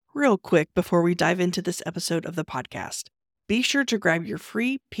Real quick before we dive into this episode of the podcast, be sure to grab your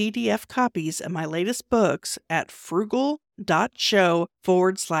free PDF copies of my latest books at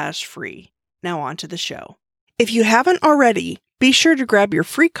frugal.show/free. Now on to the show. If you haven't already, be sure to grab your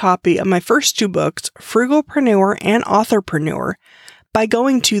free copy of my first two books, Frugalpreneur and Authorpreneur, by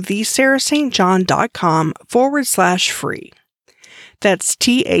going to thesarahstjohn.com/free. That's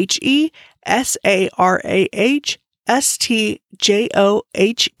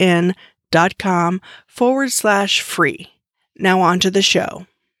TheSarahStjohn.com/free. Now on to the show.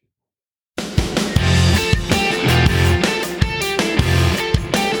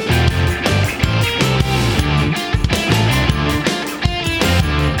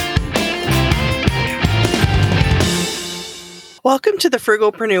 Welcome to the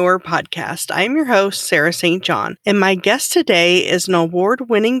Frugalpreneur podcast. I am your host, Sarah St. John, and my guest today is an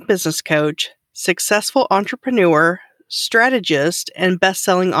award-winning business coach, successful entrepreneur, strategist, and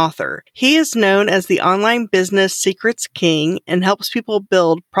best-selling author. He is known as the Online Business Secrets King and helps people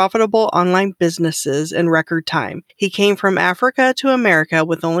build profitable online businesses in record time. He came from Africa to America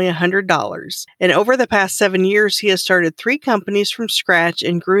with only $100. And over the past 7 years, he has started 3 companies from scratch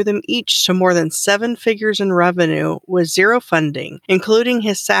and grew them each to more than 7 figures in revenue with zero funding, including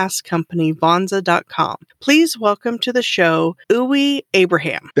his SaaS company, Vonza.com. Please welcome to the show, Uwe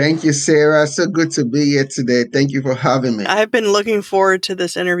Abraham. Thank you, Sarah. So good to be here today. Thank you for having me. I've been looking forward to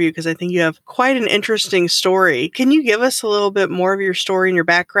this interview because I think you have quite an interesting story. Can you give us a little bit more of your story and your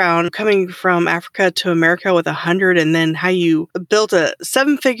background coming from Africa to America with 100 and then how you built a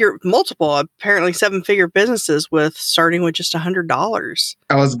apparently seven-figure businesses with starting with just $100?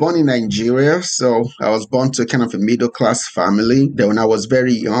 I was born in Nigeria, so I was born to kind of a middle-class family. Then when I was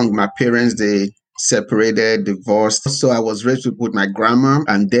very young, my parents, they separated, divorced. So I was raised with my grandma,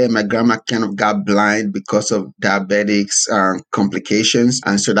 and then my grandma kind of got blind because of diabetics complications.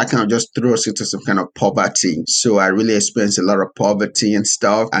 And so that kind of just threw us into some kind of poverty. So I really experienced a lot of poverty and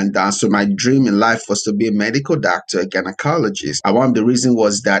stuff. And so my dream in life was to be a medical doctor, a gynecologist. And one of the reasons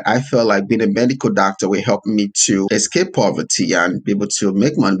was that I felt like being a medical doctor would help me to escape poverty and be able to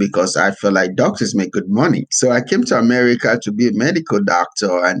make money because I feel like doctors make good money. So I came to America to be a medical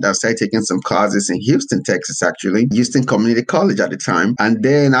doctor, and I started taking some classes in Houston, Texas, actually, Houston Community College at the time. And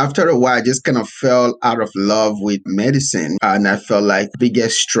then after a while, I just kind of fell out of love with medicine. And I felt like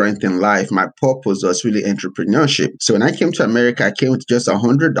biggest strength in life, my purpose was really entrepreneurship. So when I came to America, I came with just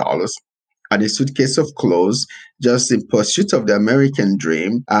 $100 and a suitcase of clothes, just in pursuit of the American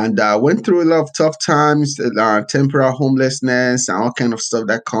dream. And I went through a lot of tough times, temporary homelessness, and all kind of stuff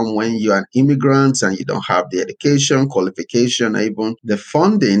that come when you're an immigrant and you don't have the education, qualification, or even the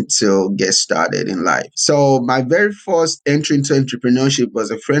funding to get started in life. So my very first entry into entrepreneurship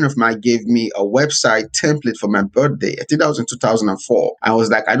was a friend of mine gave me a website template for my birthday. I think that was in 2004. I was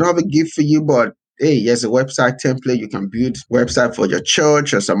like, I don't have a gift for you, but hey, here's a website template. You can build a website for your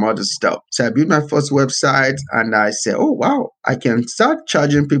church or some other stuff. So I built my first website and I said, oh, wow, I can start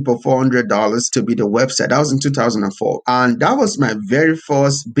charging people $400 to be the website. That was in 2004. And that was my very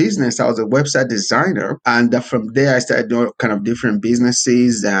first business. I was a website designer. And from there, I started doing kind of different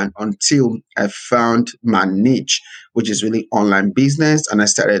businesses and until I found my niche, which is really online business. And I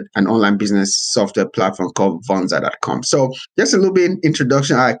started an online business software platform called Vonza.com. So just a little bit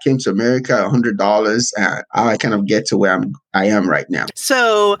introduction how I came to America, $100, and how I kind of get to where I am right now.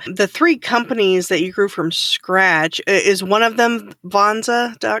 So the 3 companies that you grew from scratch, is one of them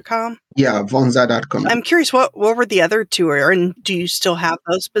Vonza.com? Yeah, Vonza.com. I'm curious, what were the other 2, and do you still have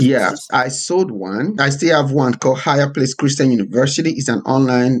those businesses? Yeah, I sold one. I still have one called Higher Place Christian University. It's an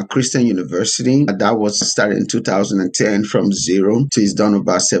online Christian university that was started in 2010 from zero to it's done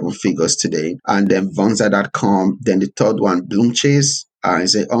about 7 figures today. And then Vonza.com. Then the third one, Bloomchase.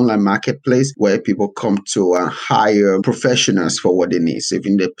 It's an online marketplace where people come to hire professionals for what they need. So if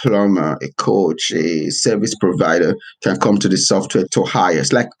you need a plumber, a coach, a service provider can come to the software to hire.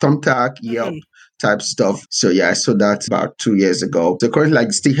 It's like Thumbtack, Yelp type stuff. So yeah, I saw that about 2 years ago. So currently I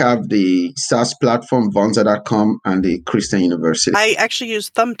still have the SaaS platform, Vonza.com, and the Christian University. I actually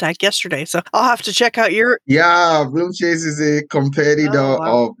used Thumbtack yesterday, so I'll have to check out your... Yeah, Bloomchase is a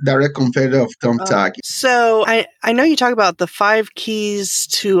competitor direct competitor of Thumbtack. So I know you talk about the 5 keys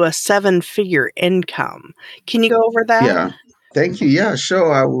to a 7-figure income. Can you go over that? Yeah. Thank you. Yeah,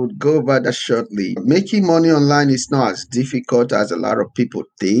 sure. I would go over that shortly. Making money online is not as difficult as a lot of people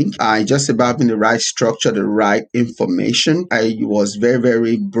think. It's just about having the right structure, the right information. I was very,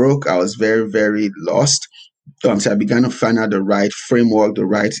 very broke. I was very, very lost until I began to find out the right framework, the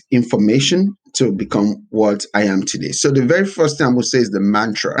right information to become what I am today. So the very first thing I would say is the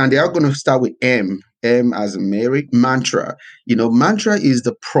mantra. And they are going to start with M. M as in Mary, mantra. Mantra is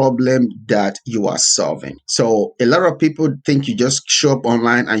the problem that you are solving. So a lot of people think you just show up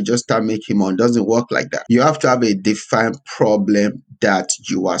online and just start making money. It doesn't work like that. You have to have a defined problem that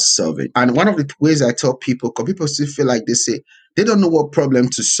you are solving. And one of the ways I tell people, because people still feel like they don't know what problem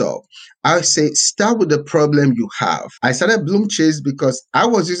to solve. I say, start with the problem you have. I started Bloom Chase because I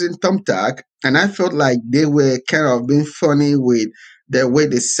was using Thumbtack and I felt like they were kind of being funny with the way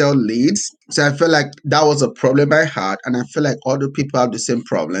they sell leads. So I felt like that was a problem I had, and I feel like other people have the same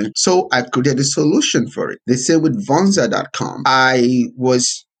problem. So I created a solution for it. They say with Vonza.com, I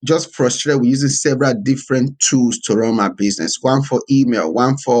was just frustrated with using several different tools to run my business. One for email,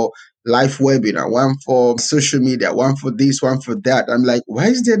 one for live webinar, one for social media, one for this, one for that. I'm like, why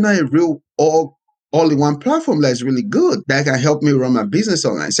is there not a real all-in-one platform that is really good that can help me run my business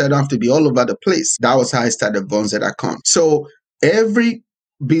online so I don't have to be all over the place? That was how I started Vonza.com. So every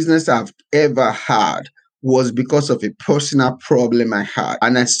business I've ever had was because of a personal problem I had.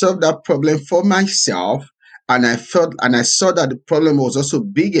 And I solved that problem for myself. And I saw that the problem was also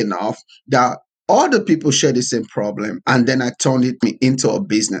big enough that other people share the same problem. And then I turned it into a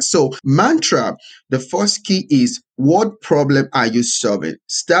business. So mantra, the first key is, what problem are you solving?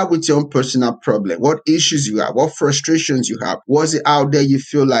 Start with your own personal problem. What issues you have, what frustrations you have, what's it out there you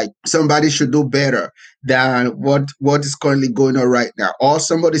feel like somebody should do better than what is currently going on right now, or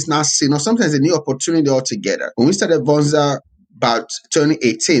somebody's not seeing, or sometimes a new opportunity altogether. When we started Vonza about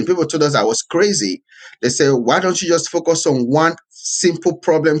 2018, people told us I was crazy. They said, why don't you just focus on one simple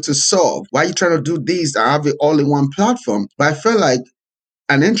problem to solve? Why are you trying to do this and have it all in one platform? But I felt like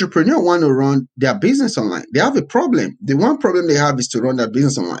an entrepreneur want to run their business online. They have a problem. The one problem they have is to run their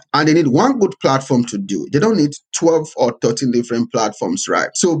business online. And they need one good platform to do it. They don't need 12 or 13 different platforms, right?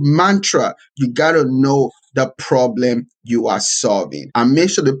 So mantra, you got to know the problem you are solving and make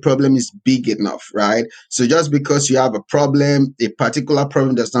sure the problem is big enough, right? So just because you have a problem, a particular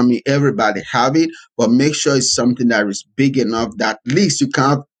problem, does not mean everybody have it, but make sure it's something that is big enough that at least you can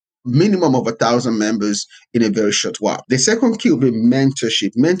have minimum of 1,000 members in a very short while. The second key will be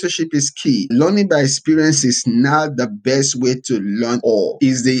mentorship. Mentorship is key. Learning by experience is not the best way to learn, or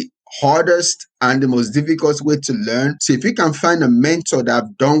is the hardest and the most difficult way to learn. So if you can find a mentor that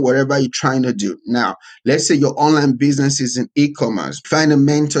have done whatever you're trying to do. Now, let's say your online business is in e-commerce. Find a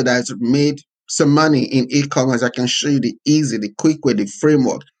mentor that's made some money in e-commerce. I can show you the easy, the quick way, the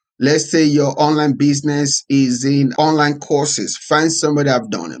framework. Let's say your online business is in online courses. Find somebody that have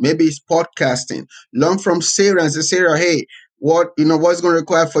done it. Maybe it's podcasting. Learn from Sarah and say, Sarah, hey, what's going to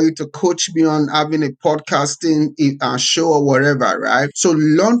require for you to coach me on having a podcasting show or whatever, right? So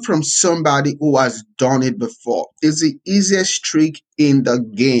learn from somebody who has done it before. It's the easiest trick in the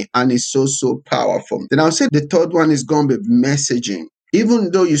game, and it's so powerful. Then I'll say the third one is going to be messaging. Even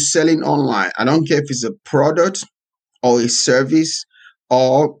though you're selling online, I don't care if it's a product or a service,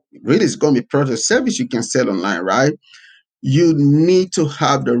 or really it's going to be product or service you can sell online, right? You need to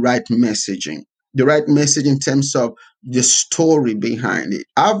have the right messaging. The right message in terms of the story behind it.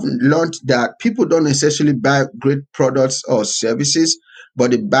 I've learned that people don't necessarily buy great products or services,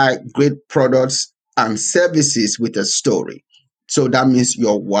 but they buy great products and services with a story. So that means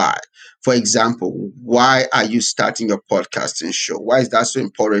your why. For example, why are you starting your podcasting show? Why is that so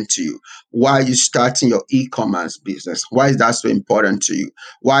important to you? Why are you starting your e-commerce business? Why is that so important to you?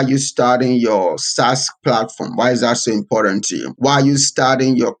 Why are you starting your SaaS platform? Why is that so important to you? Why are you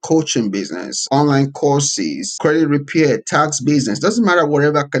starting your coaching business, online courses, credit repair, tax business? Doesn't matter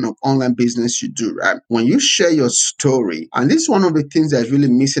whatever kind of online business you do, right? When you share your story, and this is one of the things that's really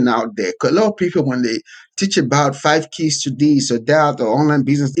missing out there, because a lot of people, when they teach about 5 keys to this or that or online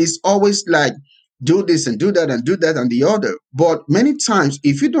business, it's always like, do this and do that and do that and the other. But many times,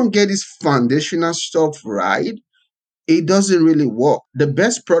 if you don't get this foundational stuff right, it doesn't really work. The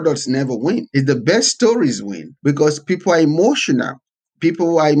best products never win. It's the best stories win because people are emotional. People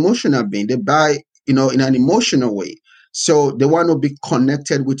who are emotional being, they buy, in an emotional way. So they want to be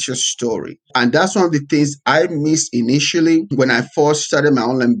connected with your story. And that's one of the things I missed initially when I first started my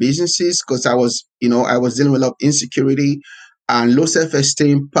online businesses, because I was dealing with a lot of insecurity and low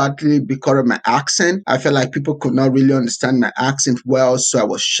self-esteem, partly because of my accent. I felt like people could not really understand my accent well. So I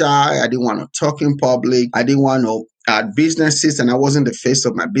was shy. I didn't want to talk in public. I didn't want to at businesses, and I wasn't the face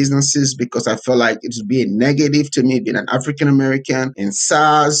of my businesses because I felt like it would be a negative to me being an African American in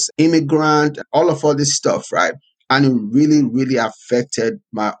SARS, immigrant, all this stuff, right? And it really, really affected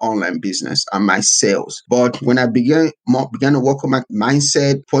my online business and my sales. But when I began to work on my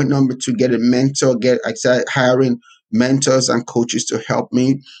mindset, point number 2, get a mentor, I started hiring mentors and coaches to help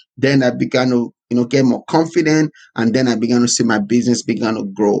me. Then I began to get more confident. And then I began to see my business began to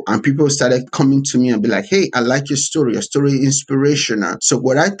grow. And people started coming to me and be like, hey, I like your story. Your story is inspirational. So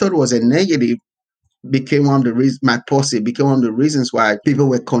what I thought was a negative became one of the reasons, my posse became one of the reasons why people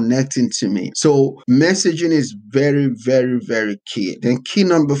were connecting to me. So messaging is very, very, very key. Then key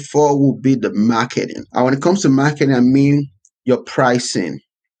number 4 will be the marketing. And when it comes to marketing, I mean your pricing,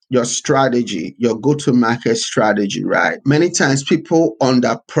 your strategy, your go-to-market strategy, right? Many times people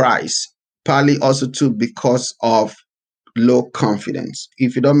underprice, partly also too because of low confidence.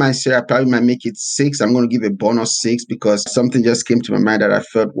 If you don't mind, Sarah, I probably might make it 6. I'm going to give a bonus 6 because something just came to my mind that I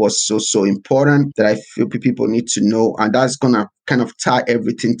felt was so important that I feel people need to know. And that's going to kind of tie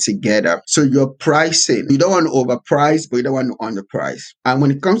everything together. So your pricing, you don't want to overprice, but you don't want to underprice. And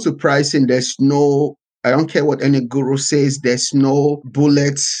when it comes to pricing, I don't care what any guru says, there's no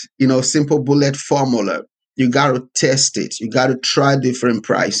simple bullet formula. You got to test it. You got to try different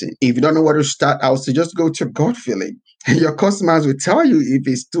pricing. If you don't know where to start, I would say just go to your gut feeling. And your customers will tell you if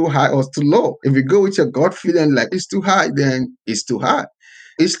it's too high or too low. If you go with your gut feeling like it's too high, then it's too high.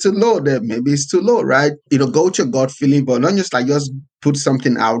 It's too low, then maybe it's too low, right? Go with your gut feeling, but not just put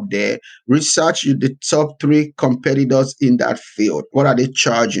something out there. Research the top 3 competitors in that field. What are they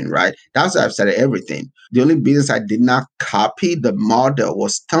charging, right? That's how I've started everything. The only business I did not copy the model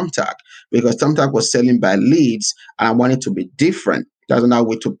was Thumbtack, because Thumbtack was selling by leads and I wanted to be different. That's another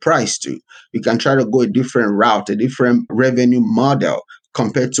way to price too. You can try to go a different route, a different revenue model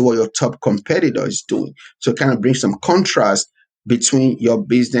compared to what your top competitor is doing. So kind of bring some contrast between your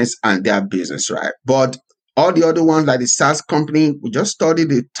business and their business, right? But all the other ones, like the SaaS company, we just study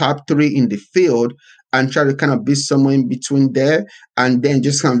the top 3 in the field and try to kind of be somewhere in between there, and then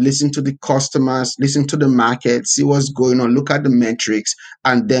just kind of listen to the customers, listen to the market, see what's going on, look at the metrics,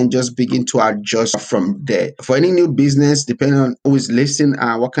 and then just begin to adjust from there. For any new business, depending on who is listening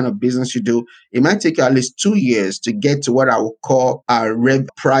and what kind of business you do, it might take you at least 2 years to get to what I would call a rev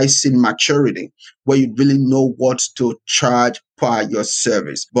pricing maturity, where you really know what to charge per your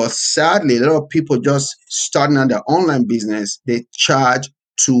service. But sadly, a lot of people just starting on their online business, they charge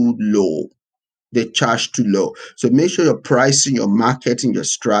too low. They charge too low. So make sure your pricing, your marketing, your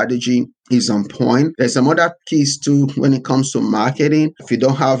strategy is on point. There's some other keys too when it comes to marketing. If you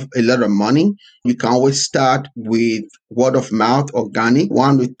don't have a lot of money, you can always start with word of mouth, organic.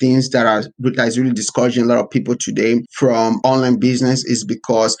 One of the things that is really discouraging a lot of people today from online business is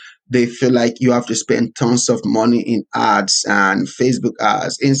because they feel like you have to spend tons of money in ads and Facebook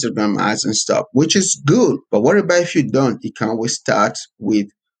ads, Instagram ads and stuff, which is good. But what about if you don't? You can always start with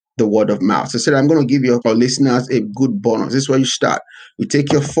the word of mouth. So I said, I'm going to give your listeners a good bonus. This is where you start. You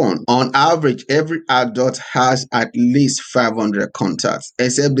take your phone. On average, every adult has at least 500 contacts,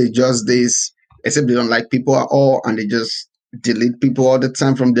 except except they don't like people at all and they just delete people all the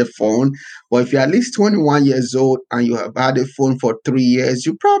time from their phone. But if you're at least 21 years old and you have had a phone for 3 years,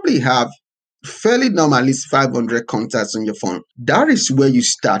 you probably have fairly normal at least 500 contacts on your phone. That is where you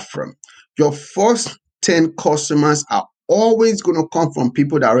start from. Your first 10 customers are always going to come from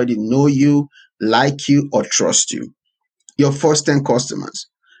people that already know you, like you, or trust you. Your first 10 customers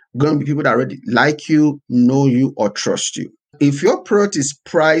going to be people that already like you, know you, or trust you. If your product is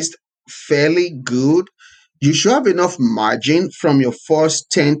priced fairly good, you should have enough margin from your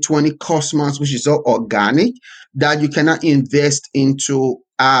first 10, 20 customers, which is all organic, that you cannot invest into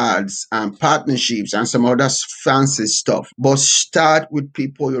ads and partnerships and some other fancy stuff. But start with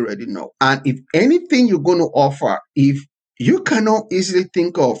people you already know. And if anything you're going to offer, if you cannot easily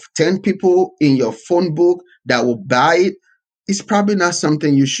think of 10 people in your phone book that will buy it, it's probably not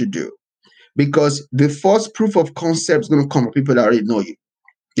something you should do, because the first proof of concept is going to come from people that already know you.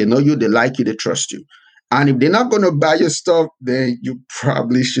 They know you, they like you, they trust you. And if they're not going to buy your stuff, then you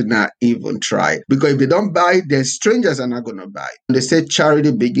probably should not even try it. Because if they don't buy it, then strangers are not going to buy it. And they say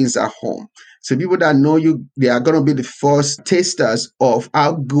charity begins at home. So people that know you, they are going to be the first tasters of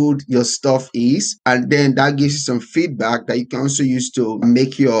how good your stuff is. And then that gives you some feedback that you can also use to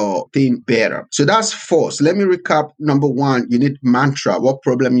make your thing better. So that's 4. So let me recap. Number 1, you need mantra. What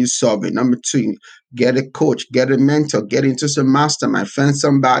problem you solving? Number 2, get a coach, get a mentor, get into some mastermind, find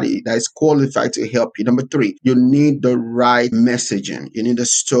somebody that is qualified to help you. Number 3, you need the right messaging. You need a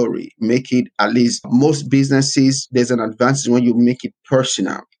story. Make it, at least most businesses, there's an advantage when you make it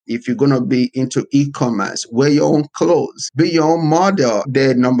personal. If you're going to be into e-commerce, wear your own clothes, be your own model.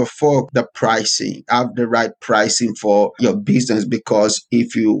 Then number 4, the pricing. Have the right pricing for your business, because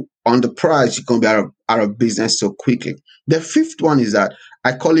if you on the price, you're going to be out of business so quickly. The 5th one is that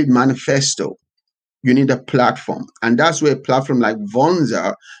I call it manifesto. you need a platform. And that's where a platform like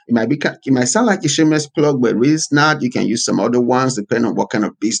Vonza, it might sound like a shameless plug, but really it's not. You can use some other ones depending on what kind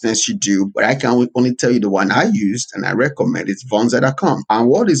of business you do. But I can only tell you the one I used and I recommend. It's Vonza.com. And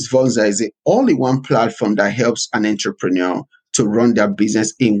what is Vonza? Is an all-in-one platform that helps an entrepreneur to run their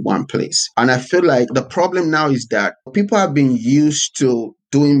business in one place. And I feel like the problem now is that people have been used to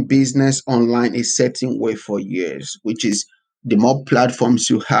doing business online a certain way for years, which is the more platforms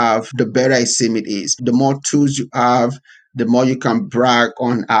you have, the better it seems it is. The more tools you have, the more you can brag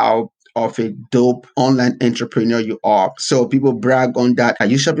on how of a dope online entrepreneur you are. So people brag on that. I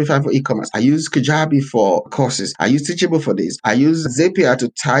use Shopify for e-commerce. I use Kajabi for courses. I use Teachable for this. I use Zapier to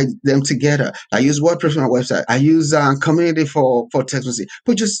tie them together. I use WordPress for my website. I use Community for text messaging.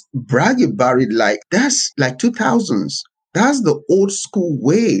 But just brag about it like that's like 2000s. That's the old school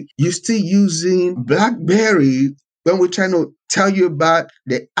way. You're still using BlackBerry when we're trying to tell you about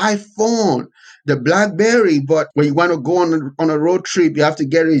the iPhone, the BlackBerry, but when you want to go on a road trip, you have to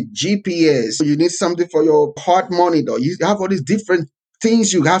get a GPS. You need something for your heart monitor. You have all these different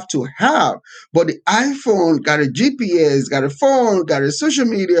things you have to have. But the iPhone got a GPS, got a phone, got a social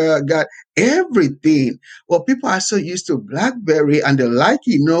media, got everything. Well, people are so used to BlackBerry and they like,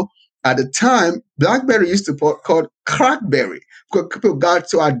 at the time, BlackBerry used to be called Crackberry. People got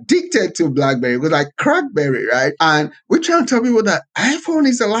so addicted to BlackBerry. It was like Crackberry, right? And we're trying to tell people that iPhone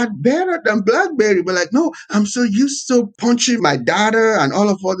is a lot better than BlackBerry. But like, no, I'm so used to punching my data and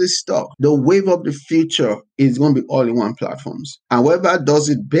all this stuff. The wave of the future is going to be all in one platforms. And whoever does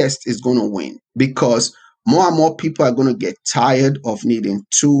it best is going to win because more and more people are going to get tired of needing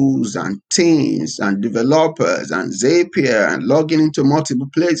tools and teams and developers and Zapier and logging into multiple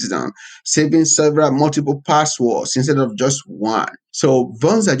places and saving multiple passwords instead of just one. So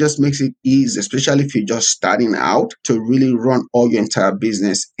Vonza just makes it easy, especially if you're just starting out, to really run all your entire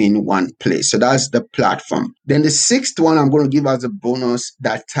business in one place. So that's the platform. Then the sixth one I'm going to give as a bonus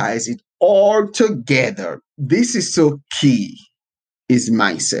that ties it all together. This is so key, is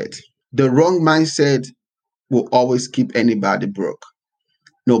mindset. The wrong mindset will always keep anybody broke.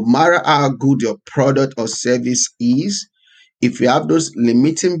 No matter how good your product or service is, if you have those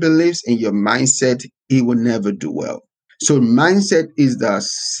limiting beliefs in your mindset, it will never do well. So, mindset is the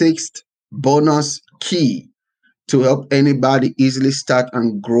sixth bonus key to help anybody easily start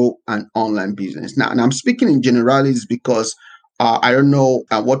and grow an online business. Now, and I'm speaking in generalities because I don't know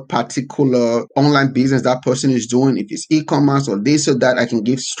what particular online business that person is doing, if it's e-commerce or this or that. I can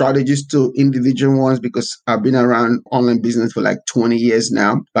give strategies to individual ones because I've been around online business for like 20 years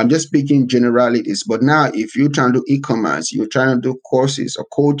now. But I'm just speaking generalities. But now, if you're trying to do e-commerce, you're trying to do courses or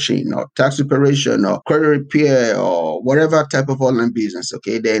coaching or tax preparation or credit repair or whatever type of online business,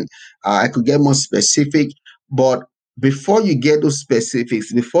 okay, then I could get more specific. But before you get those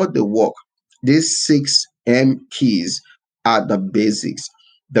specifics, before the work, these 6M keys are the basics.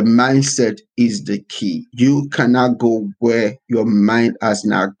 The mindset is the key. You cannot go where your mind has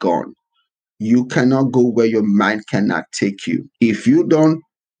not gone. You cannot go where your mind cannot take you. If you don't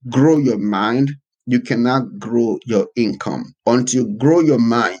grow your mind, you cannot grow your income. Until you grow your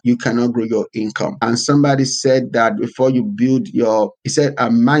mind, you cannot grow your income. And somebody said that before you build he said a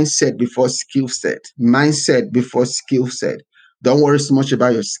mindset before skill set. Mindset before skill set. Don't worry so much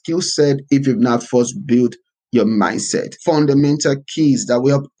about your skill set if you've not first built your mindset. Fundamental keys that will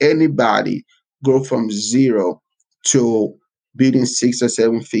help anybody grow from zero to building 6 or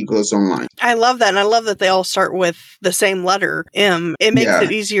 7 figures online. I love that. And I love that they all start with the same letter, M. It makes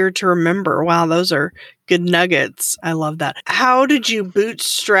it easier to remember. Wow, those are good nuggets. I love that. How did you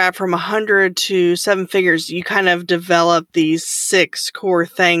bootstrap from 100 to 7 figures? You kind of developed these 6 core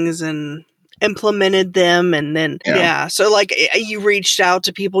things and implemented them. And then, so like you reached out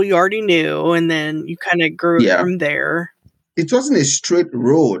to people you already knew and then you kind of grew it from there. It wasn't a straight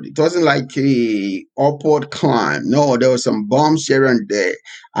road. It wasn't like a upward climb. No, there were some bumps here and there.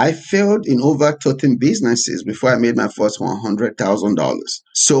 I failed in over 13 businesses before I made my first $100,000.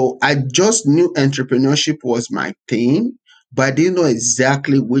 So I just knew entrepreneurship was my thing, but I didn't know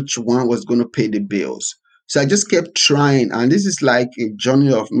exactly which one was going to pay the bills. So I just kept trying. And this is like a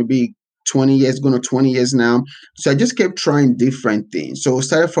journey of maybe 20 years, going to 20 years now. So I just kept trying different things. So I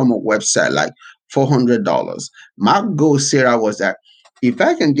started from a website like $400. My goal, Sarah, was that if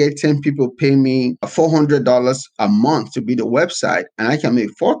I can get 10 people pay me $400 a month to be the website and I can make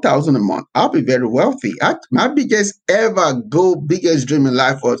 $4,000 a month, I'll be very wealthy. My biggest dream in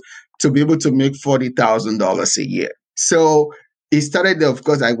life was to be able to make $40,000 a year. So it started there. Of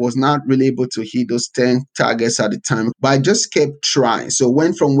course, I was not really able to hit those 10 targets at the time, but I just kept trying. So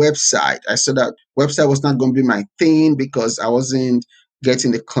went from website. I said that website was not going to be my thing because I wasn't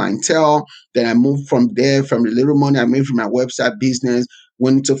getting the clientele. Then I moved from there, from the little money I made from my website business,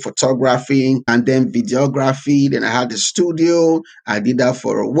 went into photography and then videography. Then I had the studio. I did that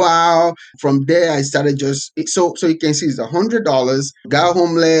for a while. From there, I started so you can see it's $100. Got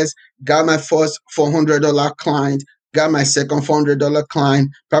homeless, got my first $400 client, got my second $400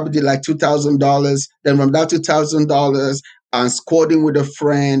 client, probably did like $2,000. Then from that $2,000, and squatting with a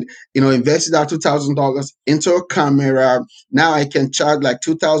friend, invested that $2,000 into a camera. Now I can charge like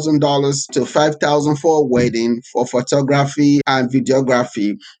 $2,000 to $5,000 for a wedding, for photography and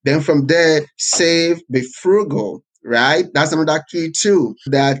videography. Then from there, save, be frugal. Right? That's another key too.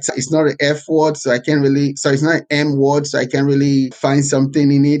 That it's not an F word, so it's not an M word, so I can't really find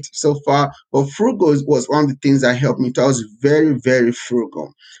something in it so far. But frugal was one of the things that helped me. I was very, very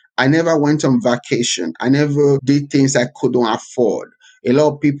frugal. I never went on vacation. I never did things I couldn't afford. A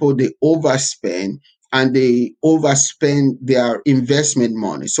lot of people, they overspend and they overspend their investment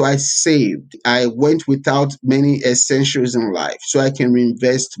money. So I saved. I went without many essentials in life so I can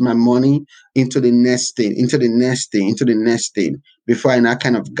reinvest my money into the next thing, into the next thing, into the next thing before I now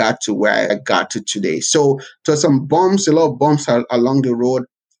kind of got to where I got to today. So some bumps, a lot of bumps along the road.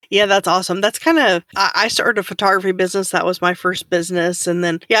 Yeah, that's awesome. That's I started a photography business. That was my first business. And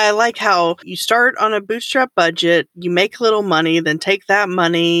then, I like how you start on a bootstrap budget, you make little money, then take that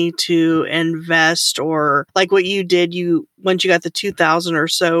money to invest, or like what you did, once you got the 2,000 or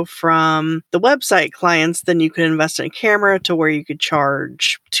so from the website clients, then you could invest in a camera to where you could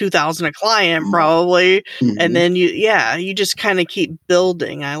charge 2,000 a client probably. Mm-hmm. And then you just kind of keep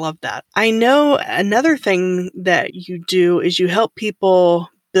building. I love that. I know another thing that you do is you help people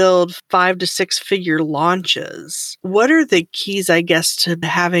build 5 to 6 figure launches. What are the keys, I guess, to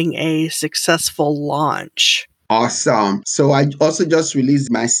having a successful launch? Awesome. So I also just released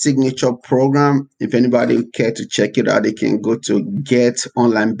my signature program. If anybody would care to check it out, they can go to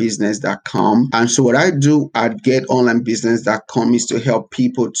getonlinebusiness.com. And so what I do at getonlinebusiness.com is to help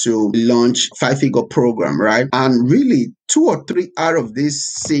people to launch 5-figure program, right? And really 2 or 3 out of these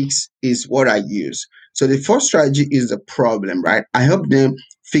 6 is what I use. So the first strategy is the problem, right? I help them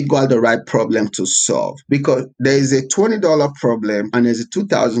figure out the right problem to solve, because there is a $20 problem and there's a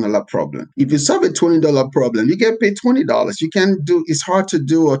 $2,000 problem. If you solve a $20 problem, you get paid $20. It's hard to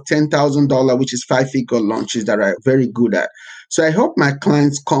do a $10,000, which is 5-figure launches that are very good at. So I help my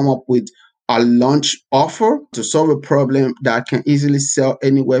clients come up with a launch offer to solve a problem that can easily sell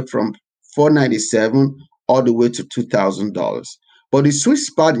anywhere from $497 all the way to $2,000. But the sweet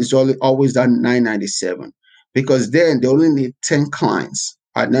spot is always that $997, because then they only need 10 clients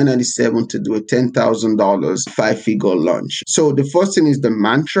at $997 to do a $10,000 5-figure launch. So the first thing is the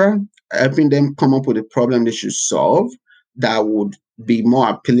mantra, helping them come up with a problem they should solve that would be more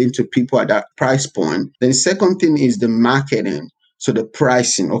appealing to people at that price point. Then the second thing is the marketing. So the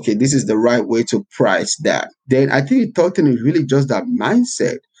pricing, okay, this is the right way to price that. Then I think the third thing is really just that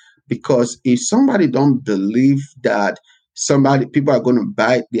mindset, because if somebody don't believe that people are going to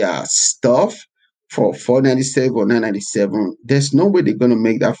buy their stuff for $497 or $997, there's no way they're going to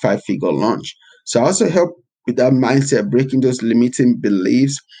make that 5-figure launch. So I also help with that mindset, breaking those limiting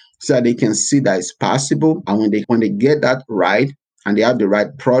beliefs so that they can see that it's possible. And when they get that right and they have the right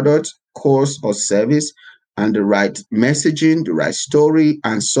product, course, or service, and the right messaging, the right story,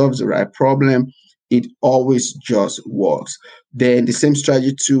 and solves the right problem, it always just works. Then the same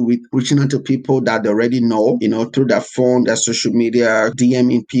strategy too with reaching out to people that they already know, through their phone, their social media,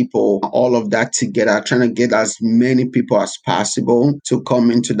 DMing people, all of that together, trying to get as many people as possible to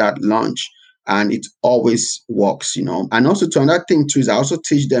come into that launch. And it always works, And also to another thing too is I also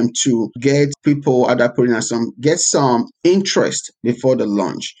teach them to get people at that point get some interest before the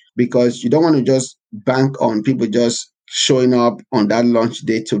launch, because you don't want to just bank on people just showing up on that launch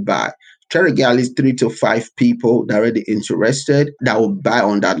day to buy. Try to get at least 3 to 5 people that are already interested that will buy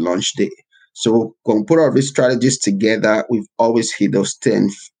on that launch day. So when we put all these strategies together, we've always hit those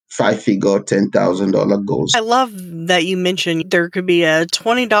 5-figure, $10,000 goals. I love that you mentioned there could be a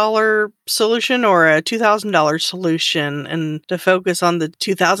 $20 solution or a $2,000 solution, and to focus on the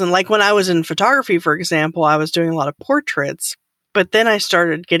 2,000. Like when I was in photography, for example, I was doing a lot of portraits. But then I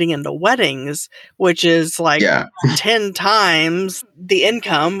started getting into weddings, which is like 10 times the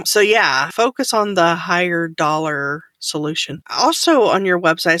income. So focus on the higher dollar solution. Also on your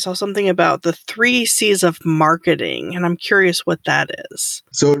website, I saw something about the 3 C's of marketing, and I'm curious what that is.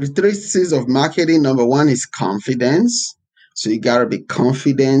 So the 3 C's of marketing, number 1 is confidence. So you got to be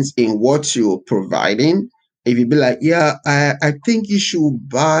confident in what you're providing. If you be like, yeah, I think you should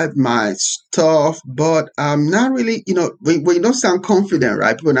buy my stuff, but I'm not really, when you don't sound confident,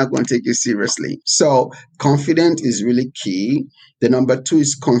 right? People are not going to take you seriously. So confidence is really key. The number two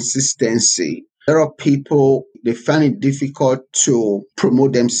is consistency. There are people, they find it difficult to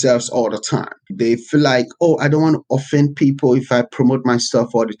promote themselves all the time. They feel like, oh, I don't want to offend people if I promote my stuff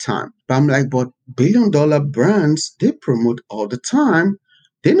all the time. But I'm like, but billion-dollar brands, they promote all the time.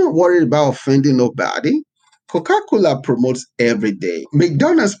 They're not worried about offending nobody. Coca-Cola promotes every day.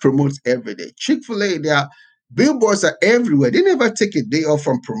 McDonald's promotes every day. Chick-fil-A, their billboards are everywhere. They never take a day off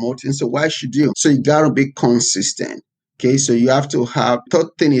from promoting, so why should you? So you gotta be consistent. Okay, so you have to have, third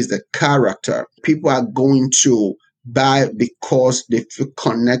thing is the character. People are going to buy because they feel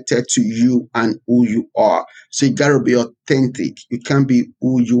connected to you and who you are. So you gotta be authentic. You can't be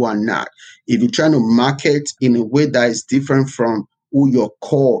who you are not. If you're trying to market in a way that is different from who your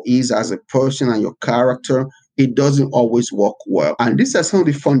core is as a person and your character, it doesn't always work well. And these are some of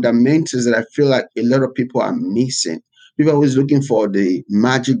the fundamentals that I feel like a lot of people are missing. People are always looking for the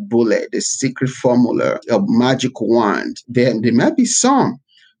magic bullet, the secret formula, a magic wand. There might be some,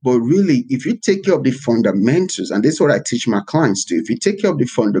 but really, if you take care of the fundamentals, and this is what I teach my clients to, if you take care of the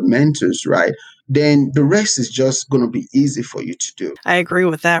fundamentals, right, then the rest is just going to be easy for you to do. I agree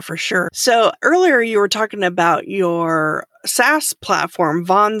with that for sure. So earlier you were talking about your SaaS platform,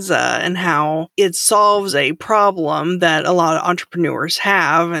 Vonza, and how it solves a problem that a lot of entrepreneurs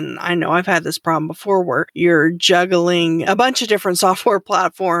have. And I know I've had this problem before where you're juggling a bunch of different software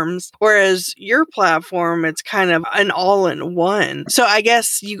platforms, whereas your platform, it's kind of an all-in-one. So I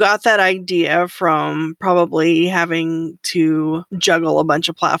guess you got that idea from probably having to juggle a bunch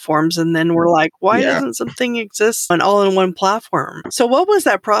of platforms. And then we're like, why doesn't something exist an all-in-one platform? So what was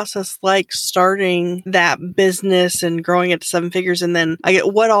that process like starting that business and growing it to seven figures? And then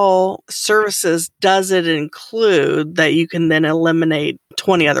what all services does it include that you can then eliminate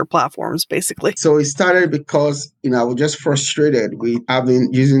 20 other platforms, basically? So it started because, I was just frustrated with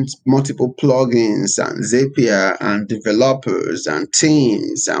using multiple plugins and Zapier and developers and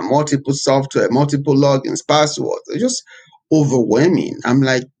teams and multiple software, multiple logins, passwords. It's just overwhelming. I'm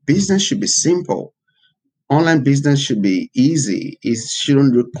like, business should be simple. Online business should be easy. It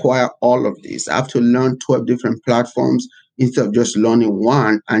shouldn't require all of this. I have to learn 12 different platforms instead of just learning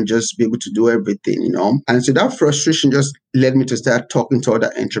one and just be able to do everything. And so that frustration just led me to start talking to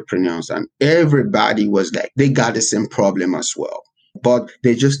other entrepreneurs. And everybody was like, they got the same problem as well. But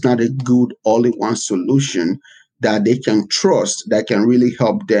they're just not a good all-in-one solution that they can trust, that can really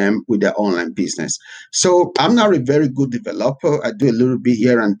help them with their online business. So I'm not a very good developer. I do a little bit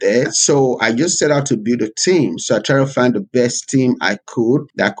here and there. So I just set out to build a team. So I try to find the best team I could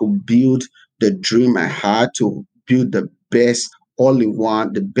that could build the dream I had to build the best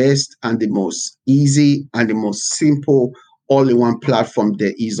all-in-one, the best and the most easy and the most simple all-in-one platform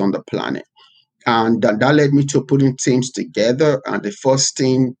there is on the planet. And that led me to putting teams together. And the first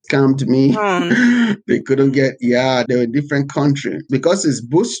team scammed me. They couldn't they were in different countries. Because it's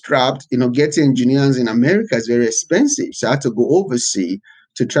bootstrapped, getting engineers in America is very expensive. So I had to go overseas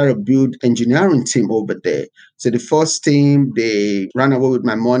to try to build engineering team over there. So the first team, they ran away with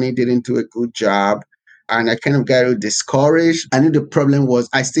my money, didn't do a good job. And I kind of got discouraged. I knew the problem was,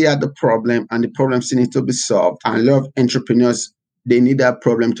 I still had the problem, and the problem still needs to be solved. And a lot of entrepreneurs, they need that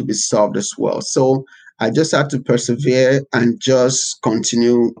problem to be solved as well. So I just had to persevere and just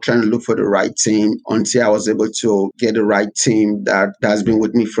continue trying to look for the right team until I was able to get the right team that's been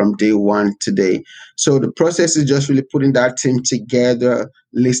with me from day one today. So the process is just really putting that team together,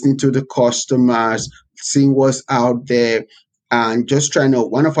 listening to the customers, seeing what's out there, and just trying to,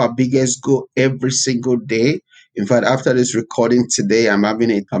 one of our biggest goal every single day. In fact, after this recording today, I'm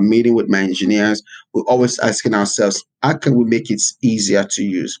having a meeting with my engineers. We're always asking ourselves, how can we make it easier to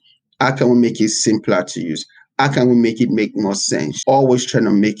use? How can we make it simpler to use? How can we make it make more sense? Always trying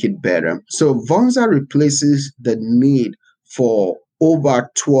to make it better. So Vonza replaces the need for over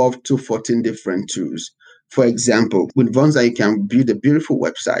 12 to 14 different tools. For example, with Vonza, you can build a beautiful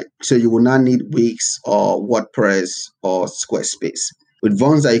website. So you will not need Wix or WordPress or Squarespace. With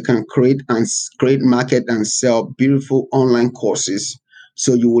Vonza, you can create, market, and sell beautiful online courses.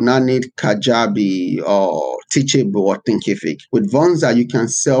 So you will not need Kajabi or Teachable or Thinkific. With Vonza, you can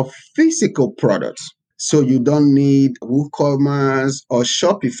sell physical products. So you don't need WooCommerce or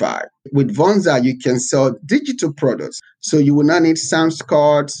Shopify. With Vonza, you can sell digital products. So you will not need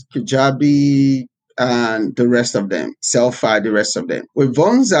SamScott, Kajabi, and the rest of them, Sellfy, the rest of them. With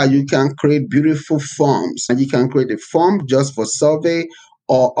Vonza, you can create beautiful forms. And you can create a form just for survey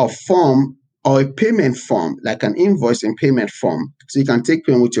or a form or a payment form, like an invoice and payment form. So you can take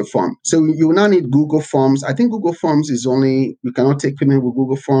payment with your form. So you will not need Google Forms. I think Google Forms is only, you cannot take payment with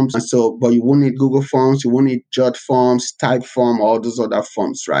Google Forms. And so, but you won't need Google Forms, you won't need Jot Forms, Type Form, all those other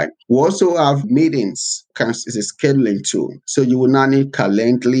forms, right? We also have meetings, it's a scheduling tool. So you will not need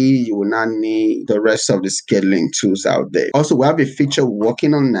Calendly, you will not need the rest of the scheduling tools out there. Also, we have a feature we're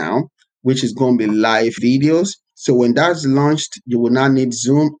working on now, which is going to be live videos. So when that's launched, you will not need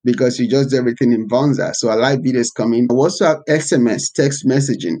Zoom because you just do everything in Vonza. So a live video is coming. We also have SMS, text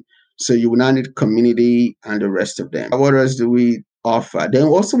messaging. So you will not need community and the rest of them. What else do we offer? Then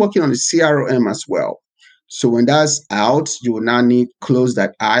we're also working on the CRM as well. So when that's out, you will not need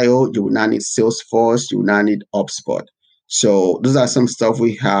Close.io, you will not need Salesforce, you will not need HubSpot. So those are some stuff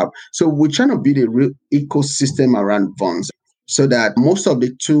we have. So we're trying to build a real ecosystem around Vonza so that most of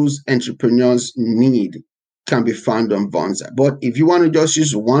the tools entrepreneurs need can be found on Vonza. But if you want to just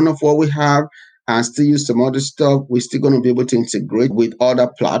use one of what we have and still use some other stuff, we're still going to be able to integrate with other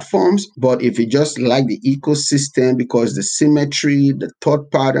platforms. But if you just like the ecosystem because the symmetry, the thought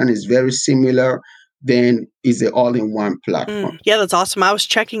pattern is very similar, then it's an all-in-one platform. Yeah, that's awesome. I was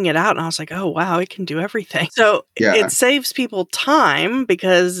checking it out and I was like, oh, wow, it can do everything. So it saves people time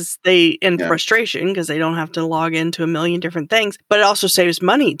because frustration because they don't have to log into a million different things. But it also saves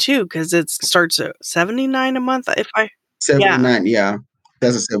money too because it starts at $79 a month. $79, yeah.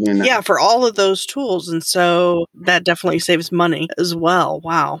 That's a 79. Yeah, for all of those tools. And so that definitely saves money as well.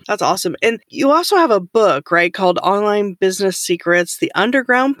 Wow, that's awesome. And you also have a book, right, called Online Business Secrets, the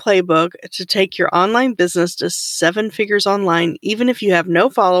Underground Playbook to Take Your Online Business to 7 Figures Online, even if you have no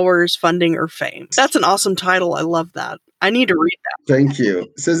followers, funding, or fame. That's an awesome title. I love that. I need to read that. Thank you.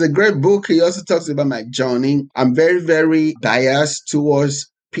 So it's a great book. He also talks about my journey. I'm very, very biased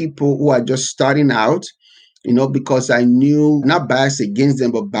towards people who are just starting out, because I knew, not biased against them,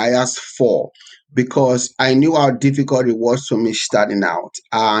 but biased for, because I knew how difficult it was for me starting out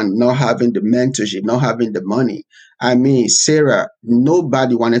and not having the mentorship, not having the money. I mean, Sarah,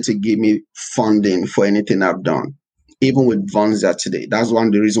 nobody wanted to give me funding for anything I've done. Even with Vonza today. That's one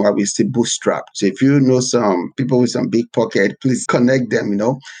of the reasons why we still bootstrap. So if you know some people with some big pocket, please connect them,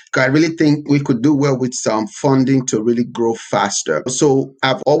 because I really think we could do well with some funding to really grow faster. So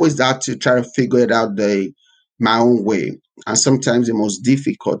I've always had to try to figure it out my own way, and sometimes the most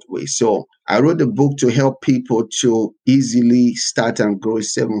difficult way. So I wrote the book to help people to easily start and grow a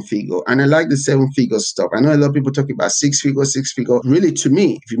 7-figure. And I like the 7-figure stuff. I know a lot of people talking about 6 figures. Really, to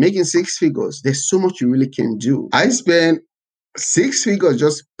me, if you're making 6 figures, there's so much you really can do. I spent 6 figures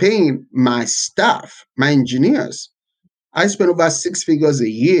just paying my staff, my engineers. I spend over 6 figures a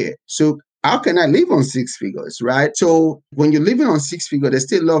year. So how can I live on 6 figures, right? So when you're living on 6 figures, there's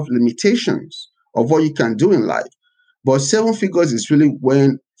still a lot of limitations of what you can do in life. But 7 figures is really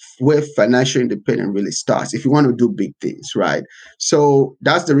where financial independence really starts, if you want to do big things, right? So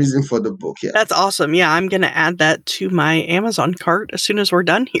that's the reason for the book. Yeah. That's awesome. Yeah, I'm going to add that to my Amazon cart as soon as we're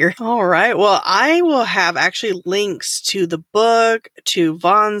done here. All right. Well, I will have actually links to the book, to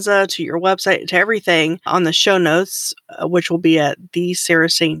Vonza, to your website, to everything on the show notes, which will be at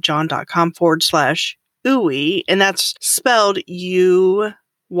thesarahstjohn.com/UWI. And that's spelled UYI.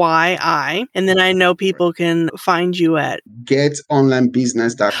 And then I know people can find you at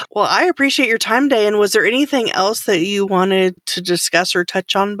getonlinebusiness.com. Well, I appreciate your time today. And was there anything else that you wanted to discuss or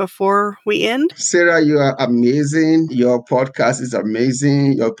touch on before we end? Sarah, you are amazing. Your podcast is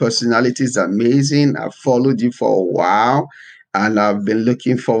amazing. Your personality is amazing. I've followed you for a while and I've been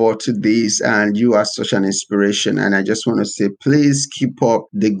looking forward to this. And you are such an inspiration. And I just want to say, please keep up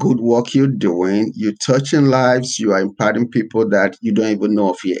the good work you're doing. You're touching lives. You are imparting people that you don't even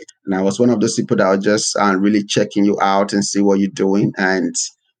know of yet. And I was one of those people that was just really checking you out and see what you're doing. And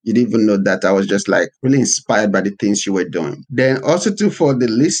you didn't even know that. I was just like really inspired by the things you were doing. Then also too, for the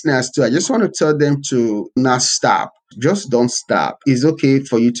listeners too, I just want to tell them to not stop. Just don't stop. It's okay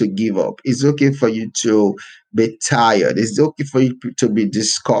for you to give up. It's okay for you to be tired. It's okay for you to be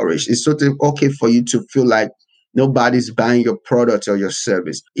discouraged. It's okay for you to feel like nobody's buying your product or your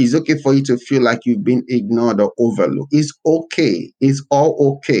service. It's okay for you to feel like you've been ignored or overlooked. It's okay. It's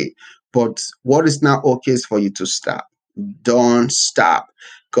all okay. But what is not okay is for you to stop. Don't stop.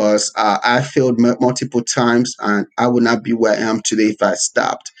 Because I failed multiple times and I would not be where I am today if I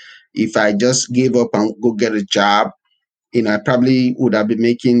stopped. If I just gave up and go get a job, I probably would have been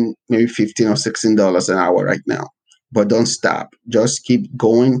making maybe $15 or $16 an hour right now. But don't stop. Just keep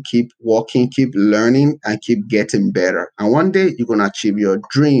going, keep walking, keep learning, and keep getting better. And one day you're going to achieve your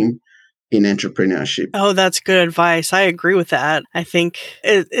dream in entrepreneurship. Oh, that's good advice. I agree with that. I think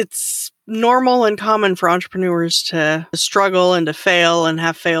it's normal and common for entrepreneurs to struggle and to fail and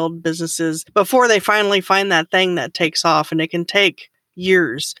have failed businesses before they finally find that thing that takes off, and it can take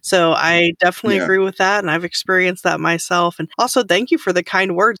years. So I definitely Yeah. agree with that, and I've experienced that myself. And also, thank you for the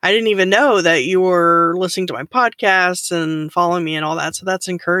kind words. I didn't even know that you were listening to my podcasts and following me and all that. So that's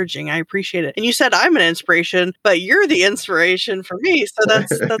encouraging. I appreciate it. And you said I'm an inspiration, but you're the inspiration for me. So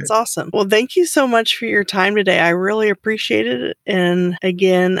that's awesome. Well, thank you so much for your time today. I really appreciated it. And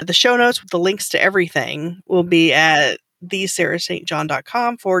again, the show notes with the links to everything will be at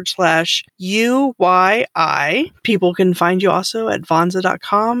thesarahstjohn.com/UYI. People can find you also at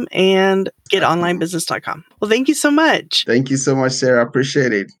Vonza.com and getonlinebusiness.com. Well, thank you so much. Thank you so much, Sarah. I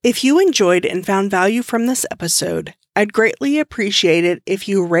appreciate it. If you enjoyed and found value from this episode, I'd greatly appreciate it if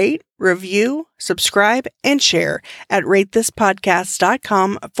you rate, review, subscribe, and share at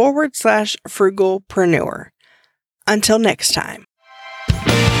ratethispodcast.com/frugalpreneur. Until next time.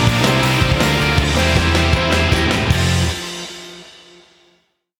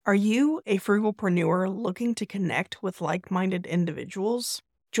 Are you a frugalpreneur looking to connect with like-minded individuals?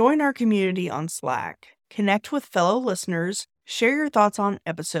 Join our community on Slack, connect with fellow listeners, share your thoughts on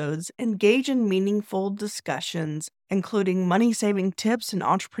episodes, engage in meaningful discussions, including money-saving tips and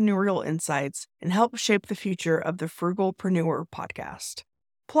entrepreneurial insights, and help shape the future of the Frugalpreneur podcast.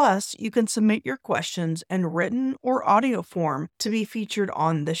 Plus, you can submit your questions in written or audio form to be featured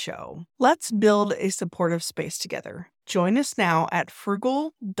on the show. Let's build a supportive space together. Join us now at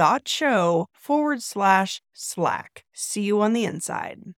frugal.show/Slack. See you on the inside.